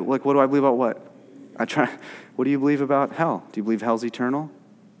 wait, like what do I believe about what? What do you believe about hell? Do you believe hell's eternal?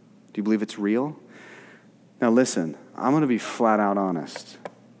 Do you believe it's real? Now listen, I'm going to be flat out honest.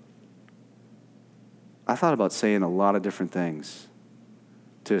 I thought about saying a lot of different things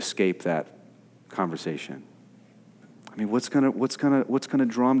to escape that conversation. I mean, what's gonna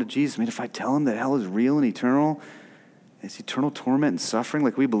draw him to Jesus? I mean, if I tell him that hell is real and eternal, it's eternal torment and suffering,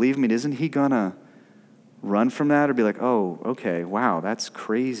 like we believe, I mean, isn't he gonna run from that or be like, oh, okay, wow, that's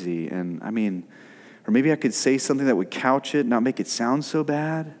crazy? And I mean, or maybe I could say something that would couch it, not make it sound so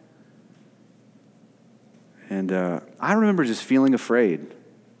bad. And I remember just feeling afraid.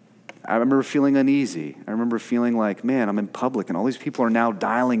 I remember feeling uneasy. I remember feeling like, man, I'm in public and all these people are now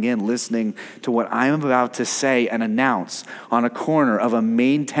dialing in, listening to what I am about to say and announce on a corner of a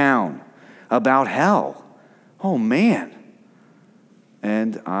main town about hell. Oh, man.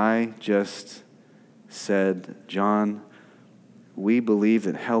 And I just said, John, we believe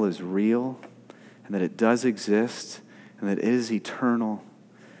that hell is real and that it does exist and that it is eternal.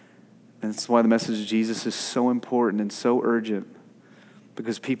 And that's why the message of Jesus is so important and so urgent.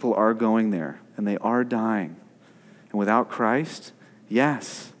 Because people are going there, and they are dying. And without Christ,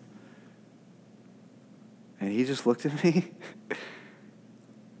 yes, And he just looked at me.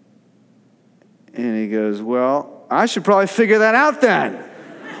 And he goes, well, I should probably figure that out then.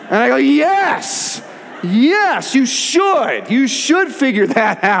 And I go, yes, you should. You should figure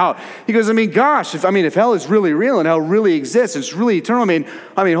that out. He goes, gosh, if hell is really real and hell really exists, it's really eternal.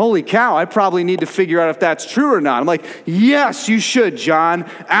 Holy cow, I probably need to figure out if that's true or not. I'm like, yes, you should, John.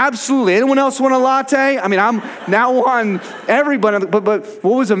 Absolutely. Anyone else want a latte? I'm now on everybody. But what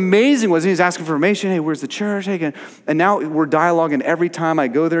was amazing was he was asking for information. Hey, where's the church? Hey, and now we're dialoguing every time I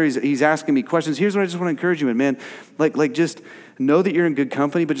go there. He's asking me questions. Here's what I just want to encourage you in, man. Like just know that you're in good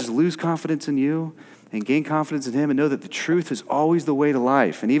company, but just lose confidence in you and gain confidence in him, and know that the truth is always the way to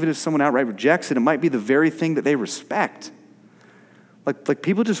life. And even if someone outright rejects it, it might be the very thing that they respect. Like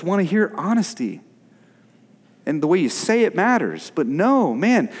people just want to hear honesty. And the way you say it matters. But no,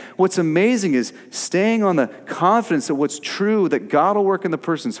 man, what's amazing is staying on the confidence that what's true, that God will work in the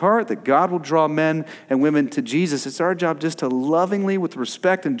person's heart, that God will draw men and women to Jesus. It's our job just to lovingly, with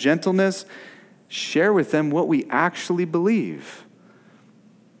respect and gentleness, share with them what we actually believe.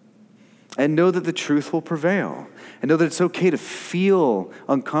 And know that the truth will prevail. And know that it's okay to feel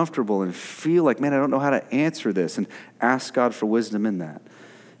uncomfortable and feel like, man, I don't know how to answer this, and ask God for wisdom in that.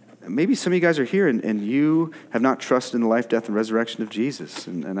 Maybe some of you guys are here and you have not trusted in the life, death, and resurrection of Jesus.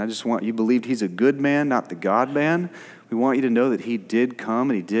 And I just want you believed he's a good man, not the God man. We want you to know that he did come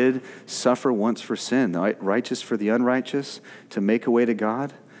and he did suffer once for sin, the righteous for the unrighteous, to make a way to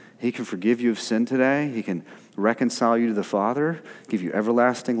God. He can forgive you of sin today. He can reconcile you to the Father, give you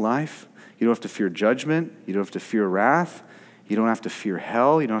everlasting life. You don't have to fear judgment. You don't have to fear wrath. You don't have to fear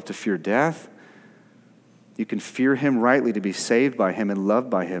hell. You don't have to fear death. You can fear him rightly to be saved by him and loved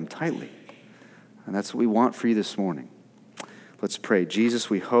by him tightly. And that's what we want for you this morning. Let's pray.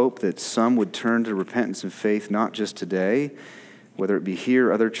 Jesus, we hope that some would turn to repentance and faith, not just today, whether it be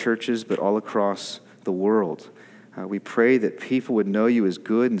here, other churches, but all across the world. We pray that people would know you as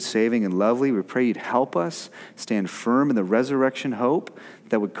good and saving and lovely. We pray you'd help us stand firm in the resurrection hope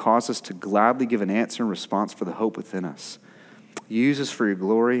that would cause us to gladly give an answer and response for the hope within us. Use us for your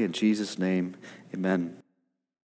glory. In Jesus' name, amen.